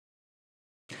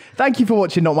Thank you for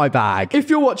watching Not My Bag. If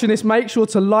you're watching this, make sure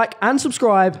to like and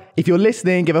subscribe. If you're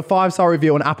listening, give a 5-star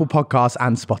review on Apple Podcasts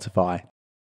and Spotify.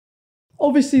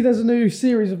 Obviously, there's a new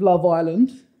series of Love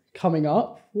Island coming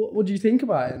up. What do you think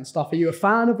about it and stuff? Are you a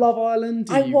fan of Love Island?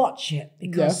 I watch it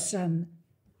because I'm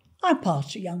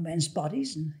part of young men's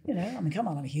bodies, and come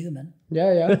on, I'm a human.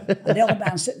 Yeah. And the old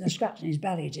man sitting there scratching his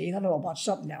belly. You got to watch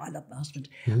something now. I love my husband.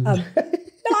 No,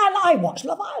 I watch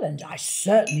Love Island. I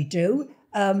certainly do.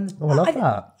 I love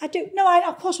that. I do. No,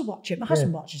 of course I watch it. My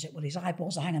husband watches it. Well, his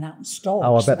eyeballs are hanging out in stalks.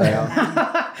 Oh, I bet they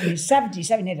are. He's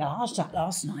 77, he had a heart attack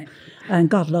last night, and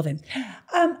God love him.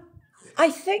 I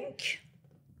think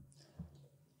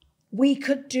we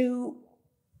could do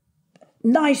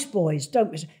nice boys, don't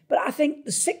we? But I think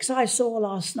the 6 I saw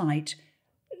last night,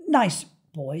 nice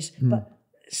boys, but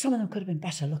some of them could have been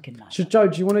better looking. So, Joe,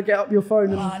 do you want to get up your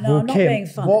phone? No, I'm not being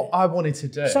funny. What I wanted to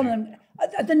do. Some of them,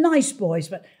 the nice boys,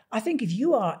 but I think if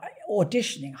you are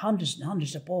auditioning hundreds and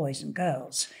hundreds of boys and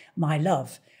girls, my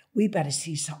love, we better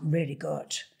see something really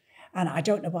good. And I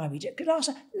don't know why we do. Because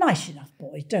also, nice enough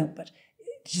boys don't, but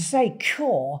to say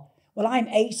core, well, I'm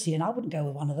 80 and I wouldn't go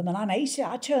with one of them, and I'm 80,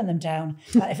 I turn them down.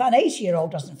 If an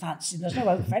 80-year-old doesn't fancy them, there's no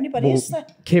hope for anybody, is there?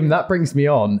 Kim, that brings me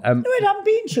on. No, I'm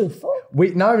being truthful.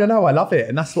 No, I love it.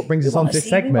 And that's what brings us on to this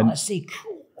segment. We want to see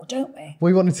cool, don't we?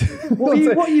 We wanted to... What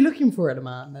are you looking for in a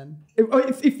man, then?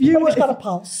 If you He's got a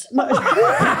pulse.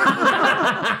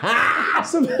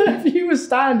 So if you were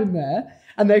standing there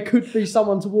and there could be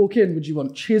someone to walk in, would you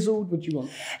want chiseled? Would you want...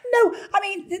 No, I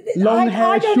mean, long hair,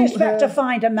 I don't expect hair. to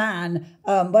find a man,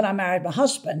 when I married my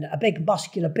husband, a big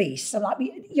muscular beast. I'm like,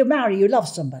 you marry, you love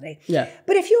somebody. Yeah.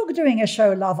 But if you're doing a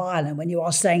show, Love Island, when you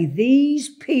are saying these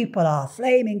people are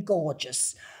flaming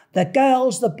gorgeous, the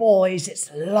girls, the boys, it's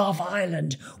Love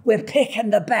Island, we're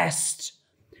picking the best.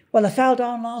 Well, they fell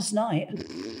down last night.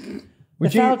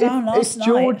 If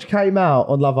George came out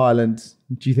on Love Island,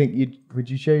 do you think would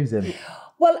you choose him?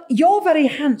 Well, you're very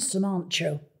handsome, aren't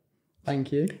you?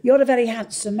 Thank you. You're a very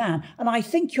handsome man, and I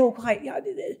think you're quite... I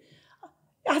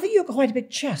think you've got quite a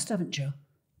big chest, haven't you?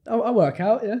 Oh, I work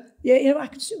out, yeah. Yeah, I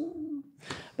can see...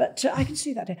 But I can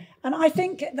see that. And I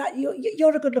think that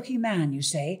you're a good-looking man, you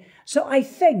say. So I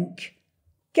think,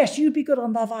 yes, you'd be good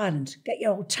on Love Island. Get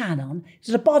your old tan on.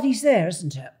 So the body's there,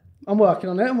 isn't it? I'm working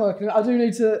on it. I do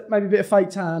need to maybe a bit of fake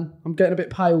tan. I'm getting a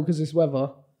bit pale because of this weather.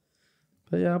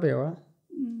 But yeah, I'll be all right.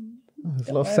 There's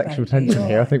a lot of sexual tension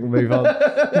here. I think we'll move on.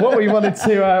 What we wanted to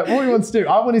do, I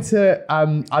wanted to.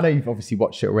 I know you've obviously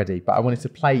watched it already, but I wanted to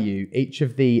play you each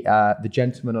of the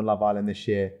gentlemen on Love Island this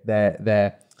year.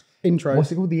 Their intro.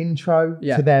 What's it called? The intro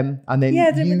to them, and then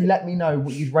you let me know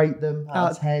what you'd rate them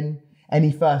out of 10.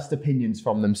 Any first opinions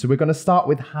from them? So we're going to start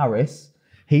with Harris.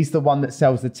 He's the one that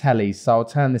sells the tellies. So I'll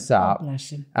turn this up. Oh, bless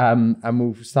him. And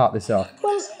we'll start this off.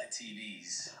 Well,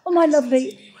 oh my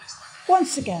lovely.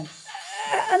 Once again.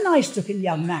 A nice-looking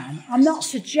young man. I'm not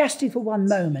suggesting for one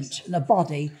moment the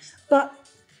body, but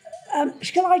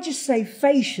shall I just say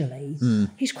facially,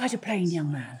 he's quite a plain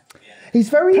young man. He's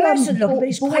very pleasant looking, but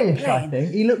he's quite boyish, plain. I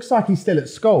think. He looks like he's still at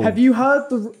school. Have you heard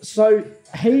So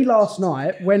he last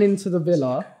night went into the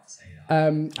villa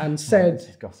and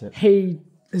said he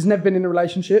has never been in a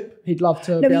relationship. He'd love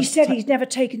to. No, he said he's never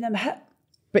taken them home.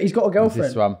 But he's got a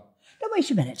girlfriend. This one. No,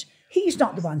 wait a minute. He's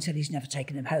not the one who said he's never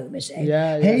taken them home, is he?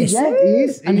 Yeah. He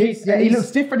is. And he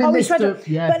looks different in this. But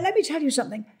let me tell you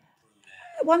something.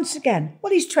 Once again,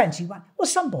 he's 21. Well,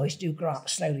 some boys do grow up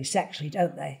slowly sexually,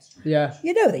 don't they? Yeah.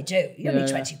 You know they do. You're only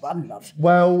 21, love.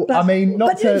 Well, I mean,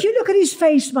 if you look at his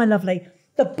face, my lovely,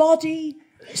 the body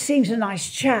seems a nice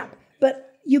chap,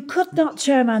 but you could not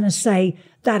turn around and say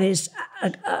that is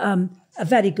a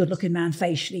very good-looking man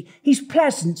facially. He's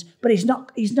pleasant, but he's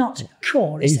not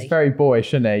core, is he? He's very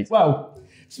boyish, isn't he? Well,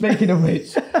 speaking of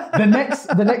which, the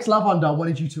next Love Island I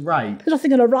wanted you to rate. There's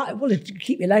nothing going to right. Well,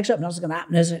 keep your legs up, nothing's going to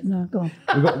happen, is it? No, go on.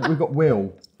 We've got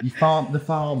Will, the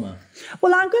farmer.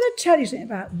 Well, I'm going to tell you something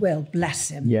about Will. Bless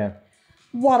him. Yeah.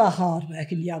 What a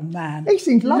hard-working young man. He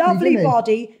seems lovely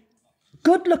body,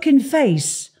 good-looking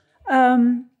face.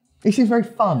 He seems very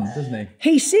fun, doesn't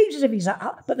he? He seems as if he's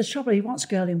but the trouble, he wants a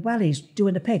girl in wellies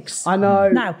doing the pigs. I know.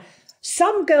 Now,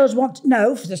 some girls want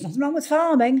there's nothing wrong with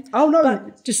farming. Oh, no.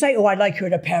 But to say, I like you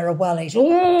in a pair of wellies.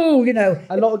 Oh,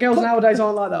 A lot of girls nowadays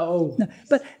aren't like that. Oh. No,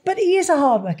 but he is a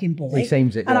hard-working boy. He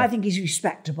seems it, And yeah. I think he's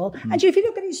respectable. And if you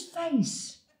look at his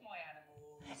face,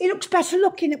 he looks better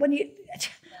looking when you...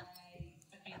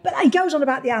 But he goes on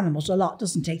about the animals a lot,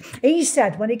 doesn't he? He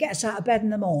said when he gets out of bed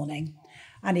in the morning,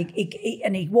 And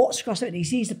he walks across it and he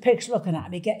sees the pigs looking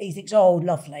at him. He thinks, oh,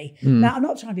 lovely. Now, I'm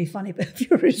not trying to be funny, but if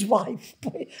you're his wife,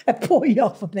 it pull you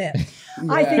off a bit.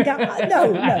 Yeah. I think,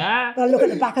 no. I look at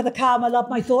the back of the car, my love,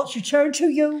 my thoughts return to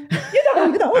you. You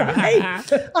know what I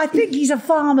mean? I think he's a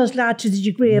farmer's lad to the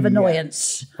degree of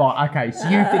annoyance. But, okay, so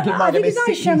you think it might have been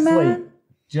sickly sweet?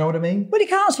 Do you know what I mean? Well, he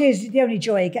can't see the only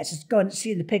joy he gets is going to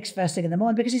see the pigs first thing in the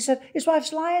morning because he said his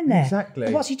wife's lying there. Exactly.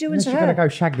 And what's he doing to her? He's going to go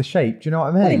shag the sheep. Do you know what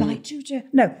I mean? Well, he might do.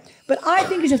 No, but I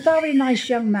think he's a thoroughly nice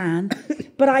young man.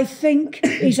 But I think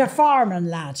he's a farming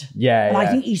lad. Yeah, and I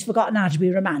think he's forgotten how to be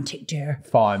romantic, dear.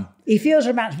 Fine. He feels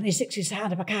romantic when he sticks his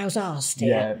hand up a cow's arse,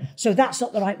 dear. Yeah. So that's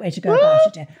not the right way to go about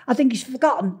it, dear. I think he's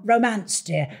forgotten romance,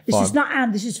 dear. This is not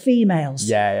and this is females.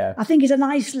 Yeah. I think he's a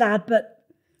nice lad, but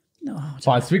no.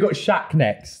 Fine. So we got Shaq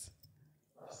next.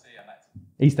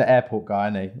 He's the airport guy,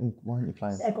 isn't he? Ooh, why aren't you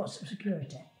playing? They've got some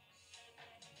security.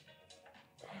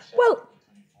 Well,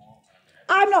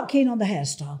 I'm not keen on the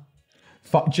hairstyle.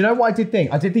 Do you know what I did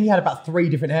think? I did think he had about 3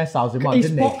 different hairstyles in one,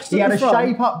 didn't he? He had a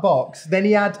shape-up box, then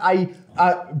he had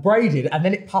a braided, and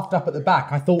then it puffed up at the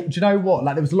back. I thought, do you know what?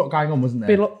 Like, there was a lot going on, wasn't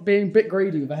there? Being a bit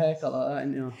greedy with a haircut like that,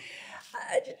 isn't you?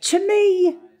 To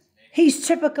me, he's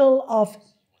typical of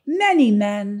many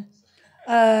men.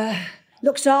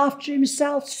 Looks after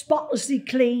himself, spotlessly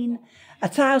clean,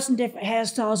 1,000 different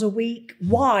hairstyles a week.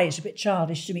 Why? It's a bit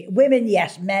childish to me. Women,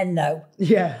 yes. Men, no.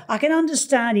 Yeah. I can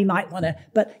understand he might want to,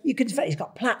 but you can, he's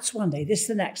got plaits one day, this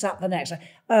the next, that the next.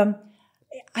 I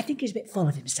think he's a bit full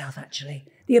of himself, actually.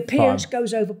 The appearance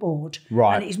goes overboard.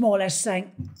 Right. And he's more or less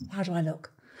saying, how do I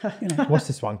look? You know. What's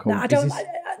this one called? No, I don't,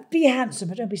 be handsome,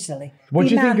 but don't be silly. What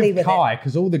do you think of of Kai?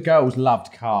 Because all the girls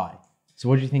loved Kai. So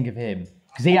what do you think of him?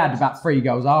 Because he had about 3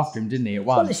 girls after him, didn't he, at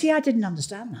once? Well, see, I didn't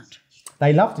understand that.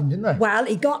 They loved him, didn't they? Well,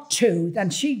 he got 2, then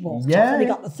she walked off, and he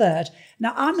got the 3rd.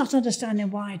 Now, I'm not understanding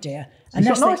why, dear. He's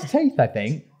got nice teeth, I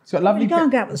think. He's got lovely... You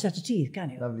can't go out with a set of teeth, can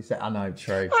you? Lovely set. I know,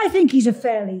 true. I think he's a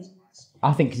fairly...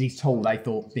 I think because he's tall, they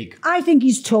thought big. I think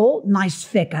he's tall, nice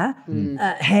figure,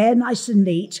 hair nice and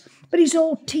neat, but he's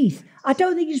all teeth. I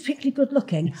don't think he's particularly good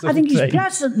looking. I think he's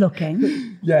pleasant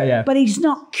looking. Yeah. But he's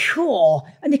not cool.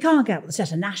 And you can't go out with a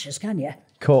set of gnashes, can you?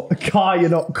 Cool. Kai, you're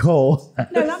not cool.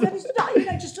 No, he's not. You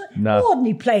know, just an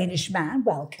ordinary plainish man,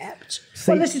 well kept.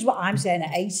 Well, this is what I'm saying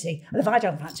at 80. And if I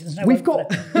don't fancy, there's no We've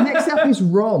got... Next up is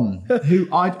Ron, who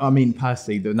I mean,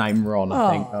 personally, the name Ron,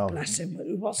 I think. Oh, bless him.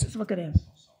 Look at him.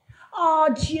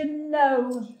 Oh, do you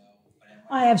know,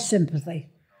 I have sympathy.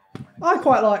 I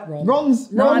quite like Ron. Ron's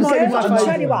I'll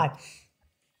tell you why.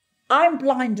 I'm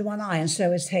blind to one eye, and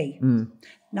so is he.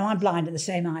 Now I'm blind in the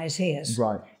same eye as he is.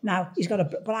 Right. Now he's got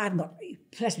but I haven't got.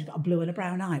 Plus, he's got a blue and a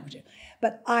brown eye, would you?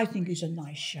 But I think he's a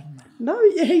nice young man. No,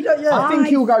 he don't. Yeah, I think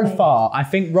he'll go far. I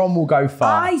think Ron will go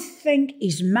far. I think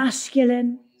he's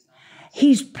masculine.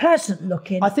 He's pleasant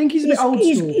looking. I think he's a bit old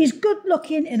school. He's good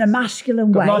looking in a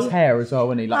masculine way. Got nice hair as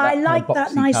well, isn't he? I like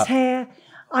that nice hair.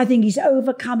 I think he's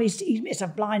overcome. It's a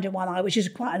blind in one eye, which is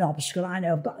quite an obstacle. I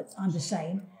know, I'm the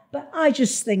same. But I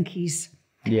just think he's...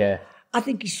 Yeah. I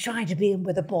think he's trying to be in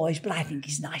with the boys, but I think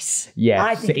he's nice. Yeah,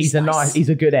 I think he's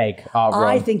a good egg. Ron.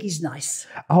 I think he's nice.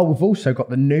 Oh, we've also got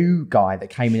the new guy that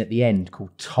came in at the end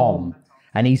called Tom.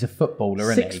 And he's a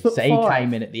footballer, isn't he? So he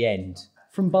came in at the end.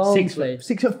 From Barnsley.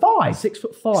 6'5".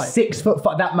 6'5".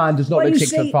 6'5". That man does not look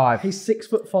 6'5". He's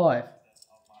 6'5".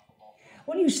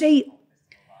 Well, you see,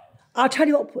 I'll tell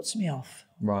you what puts me off.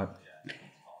 Right.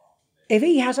 If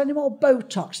he has any more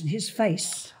Botox in his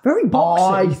face. Very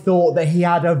boxy. I thought that he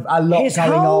had a lot going on. His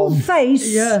whole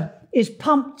face is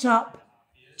pumped up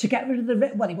to get rid of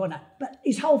the... Well, he won't. But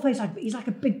his whole face, he's like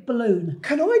a big balloon.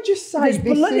 Can I just say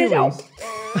this series...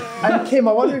 And Kim,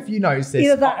 I wonder if you noticed this.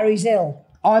 Either that or he's ill.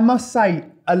 I must say,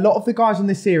 a lot of the guys on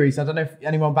this series, I don't know if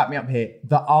anyone back me up here,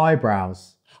 the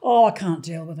eyebrows. Oh, I can't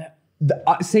deal with it.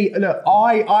 See, look,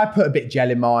 I put a bit of gel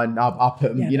in mine. I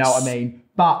put them, you know what I mean?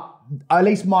 But at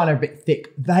least mine are a bit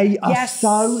thick. They are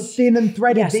so thin and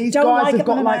threaded. Yes. These don't guys like have it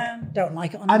got on like... a man. Don't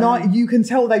like it on a man. And you can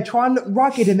tell they try and look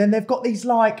rugged, and then they've got these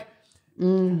like...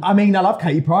 I mean, I love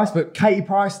Katie Price, but Katie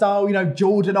Price style, you know,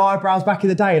 Jordan eyebrows back in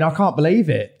the day, and I can't believe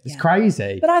it. It's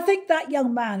crazy. But I think that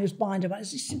young man who's blind about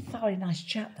is a very nice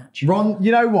chap, that Ron,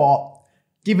 you know what?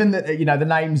 Given that, you know, the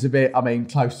name's a bit, I mean,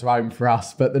 close to home for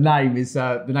us, but the name's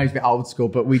a bit old school,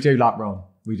 but we do like Ron.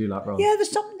 We do like Ron. Yeah, there's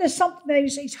something there.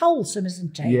 He's wholesome,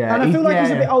 isn't he? Yeah. And I feel like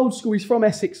he's a bit old school. He's from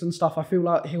Essex and stuff. I feel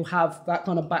like he'll have that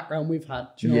kind of background we've had.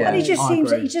 Do you know what I mean?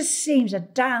 He just seems a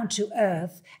down to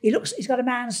earth. He's got a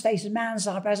man's face, a man's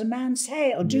eyebrows, a man's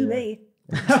hair. Or do me?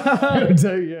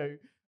 Do you?